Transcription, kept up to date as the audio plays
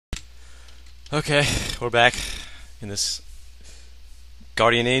Okay, we're back in this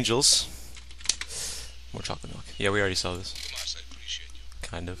Guardian Angels. More chocolate milk. Yeah, we already saw this.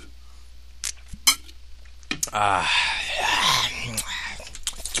 Kind of.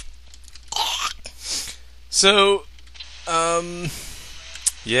 So,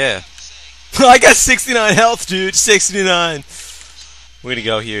 yeah. I got 69 health, dude. 69. We're gonna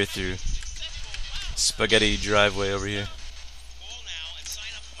go here through spaghetti driveway over here.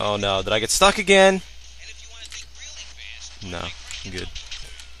 Oh no, did I get stuck again? No, I'm good.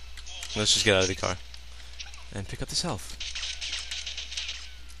 Let's just get out of the car and pick up this health.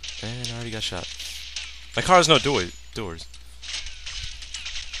 And I already got shot. My car has no doors. Look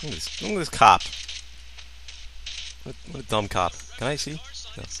at this. Look at this cop. What a dumb cop. Can I see?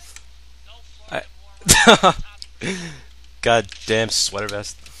 No. Goddamn sweater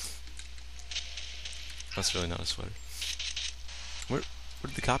vest. That's really not a sweater. Where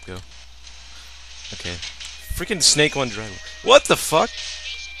did the cop go? Okay. Freaking snake one driver. What the fuck?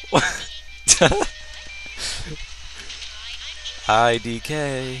 What?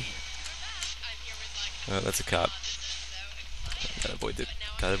 IDK. Oh, that's a cop. Gotta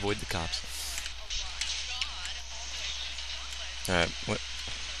avoid the cops. Alright, what?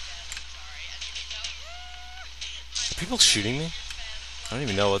 Are people shooting me? I don't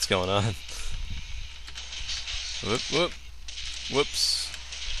even know what's going on. Whoops.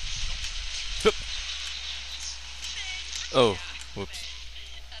 Whoop. Oh, whoops.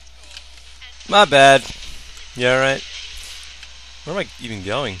 My bad. Yeah, alright. Where am I even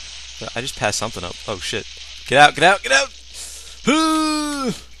going? I just passed something up. Oh shit. Get out, get out, get out!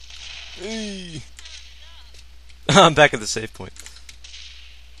 I'm back at the save point.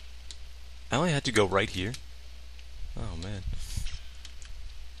 I only had to go right here. Oh man.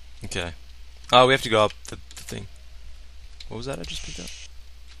 Okay. Oh, we have to go up the thing. What was that I just picked up?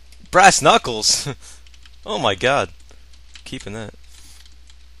 Brass knuckles! Oh my god. Keeping that.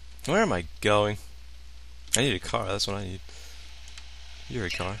 Where am I going? I need a car, that's what I need. You're a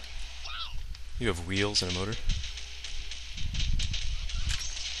car. You have wheels and a motor.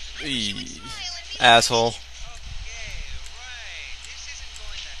 Eee. Asshole.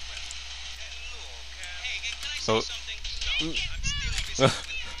 Oh. I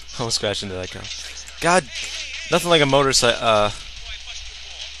almost crashed into that car. God, nothing like a motorcycle,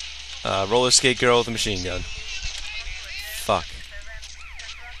 roller skate girl with a machine gun. Fuck.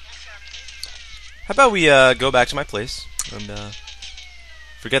 How about we, go back to my place and,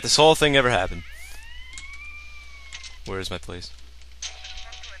 forget this whole thing ever happened. Where is my place?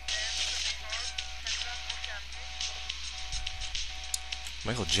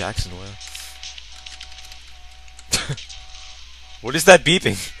 Michael Jackson, wow. What is that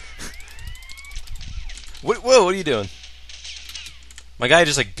beeping? Whoa, what are you doing? My guy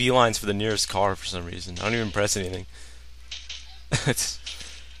just like beelines for the nearest car for some reason. I don't even press anything. It's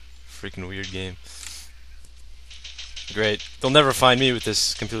a freaking weird game. Great. They'll never find me with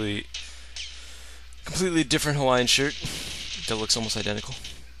this completely different Hawaiian shirt that looks almost identical.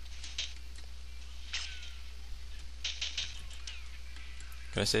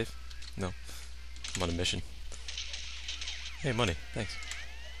 Can I save? No. I'm on a mission. Hey, money. Thanks.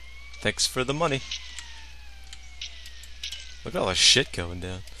 Thanks for the money. Look at all the shit going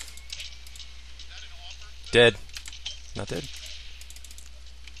down. Dead. Not dead.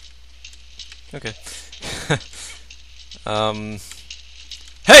 Okay.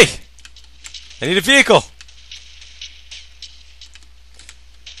 Hey! I need a vehicle!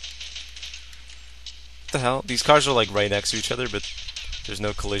 What the hell? These cars are like right next to each other, but there's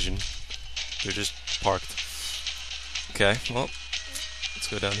no collision. They're just parked. Okay, well, let's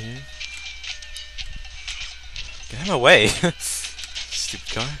go down here. Get out of my way!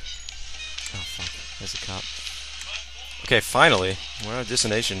 Stupid car. Oh fuck, there's a cop. Okay, finally, we're at our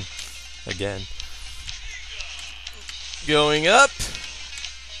destination. Again. Going up!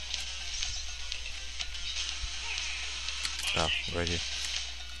 Oh, right here.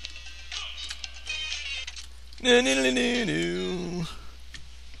 No.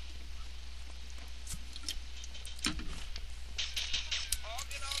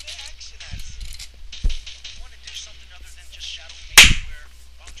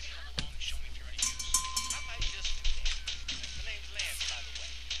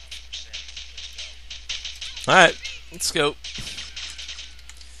 Alright, let's go.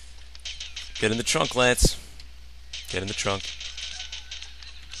 Get in the trunk, Lance. Get in the trunk.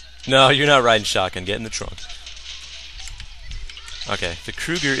 No, you're not riding shotgun. Get in the trunk. Okay, the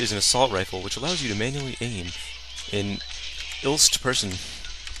Kruger is an assault rifle which allows you to manually aim in ilst person.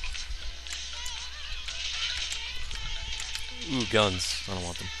 Ooh, guns. I don't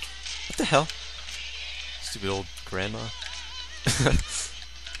want them. What the hell? Stupid old grandma.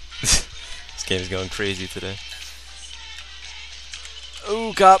 This game is going crazy today.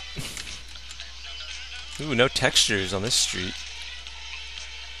 Ooh, cop. Ooh, no textures on this street.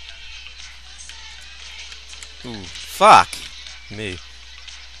 Ooh, fuck me.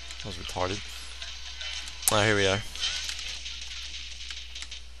 That was retarded. Ah, here we are.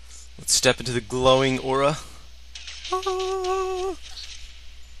 Let's step into the glowing aura. Ah.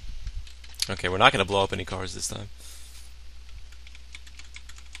 Okay, we're not gonna blow up any cars this time.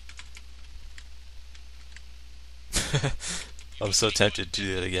 I'm so tempted to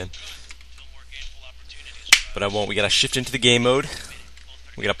do that again. But I won't. We gotta shift into the game mode.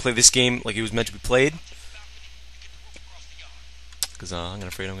 We gotta play this game like it was meant to be played. Because I'm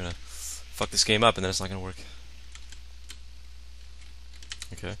afraid I'm gonna fuck this game up and then it's not gonna work.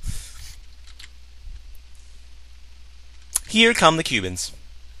 Okay. Here come the Cubans.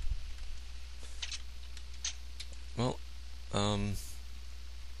 Well, hello?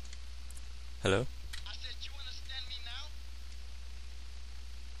 I said, you understand me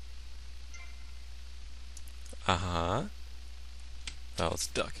now? Uh-huh. Oh, let's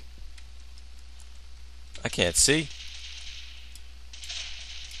duck. I can't see.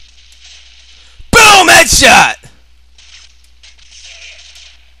 Boom! Headshot!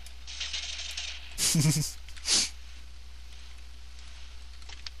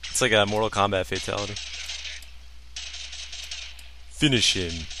 It's like a Mortal Kombat fatality. Finish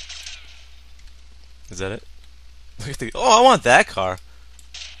him. Is that it? Look at the. Oh, I want that car.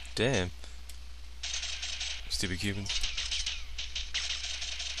 Damn. Stupid Cubans.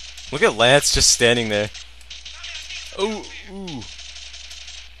 Look at Lance just standing there. Oh, ooh.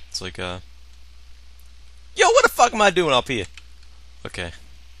 It's like, yo, what the fuck am I doing up here? Okay.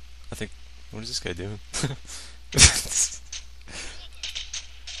 I think. What is this guy doing?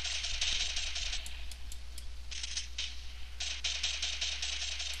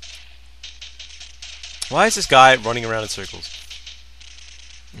 Why is this guy running around in circles?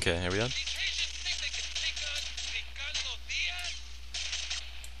 Okay, are we done?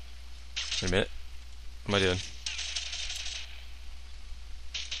 Wait a minute. What am I doing?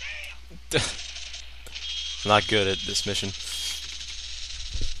 I'm not good at this mission.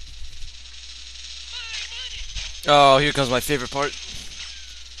 Oh, here comes my favorite part.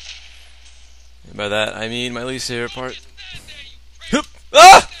 And by that, I mean my least favorite part.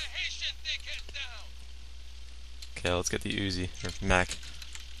 Ah! Okay, let's get the Uzi, or Mac.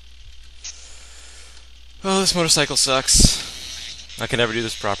 Oh, this motorcycle sucks. I can never do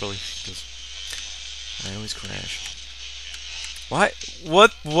this properly, because I always crash. Why?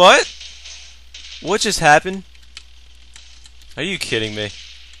 What? What? What just happened? Are you kidding me?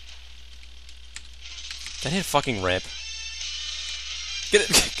 That hit a fucking ramp. Get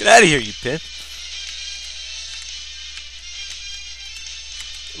out of here, you pimp.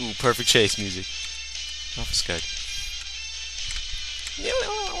 Ooh, perfect chase music. Off a Skype.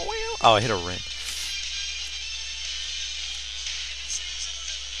 Oh, I hit a ramp.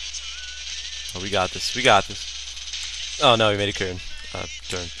 Oh, we got this. We got this. Oh no, we made a turn.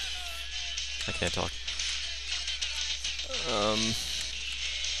 Turn. I can't talk.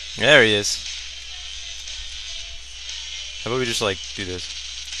 There he is. How about we just like do this?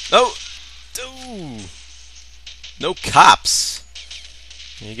 Oh, ooh. No cops.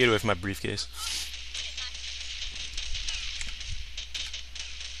 You get away from my briefcase.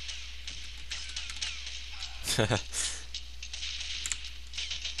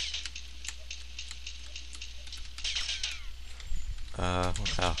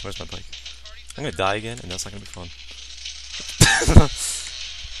 Wow, where's my bike? I'm gonna die again, and that's not gonna be fun.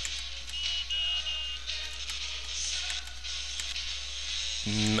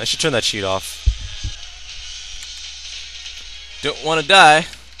 I should turn that sheet off. Don't want to die.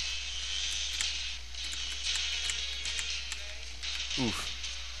 Oof.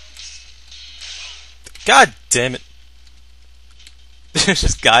 God damn it. There's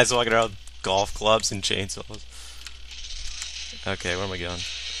just guys walking around with golf clubs and chainsaws. Okay, where am I going?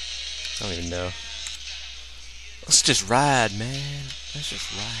 I don't even know. Let's just ride, man. Let's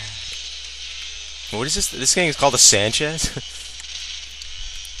just ride. What is this? This thing is called a Sanchez?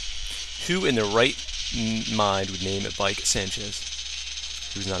 Who in their right mind would name a bike Sanchez?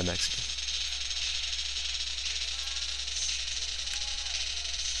 Who's not a Mexican?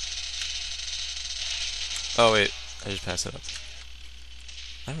 Oh wait, I just passed it up.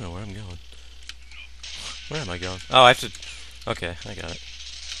 I don't know where I'm going. Where am I going? Oh, I have to... Okay, I got it.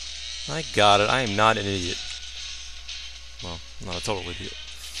 I got it. I am not an idiot. Well, I'm not a total idiot.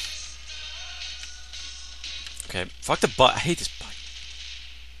 Okay, fuck the butt. I hate this bike.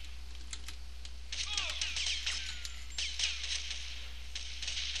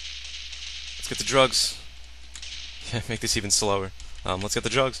 get the drugs. Yeah, make this even slower. Let's get the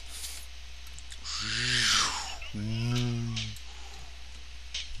drugs. No.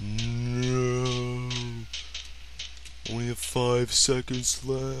 Only have 5 seconds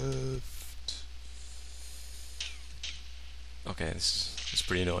left. Okay, this is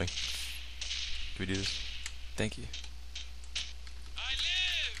pretty annoying. Can we do this? Thank you. I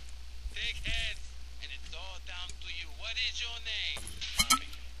live! Dickhead! And it's all down to you. What is your name? Tommy.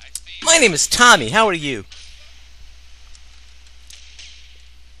 I see. My name is Tommy. How are you?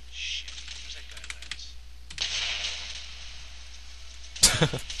 Shit, where's that guy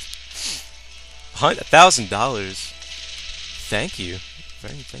 $1,000. Thank you.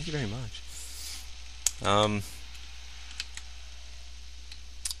 Thank you very much.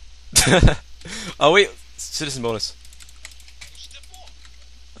 Oh wait, citizen bonus. Step off.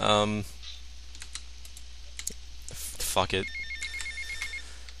 Fuck it.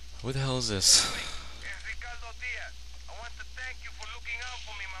 What the hell is this? It's Ricardo Diaz. I want to thank you for looking out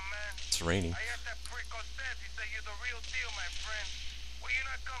for me, my man. It's raining. I asked that prick Cortez. He said you're the real deal, my friend. Will you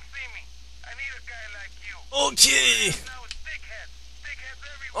not come see me? I need a guy like you. Okay. Now it's dickhead. Dickheads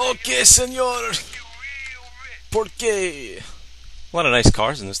everywhere. Okay, senor. You real rich. ¿Por qué? A lot of nice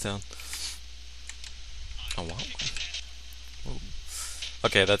cars in this town. Oh wow. Whoa.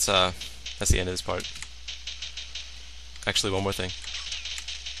 Okay, that's the end of this part. Actually, one more thing.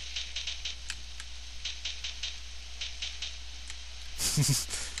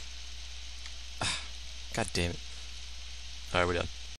 God damn it. Alright, we're done.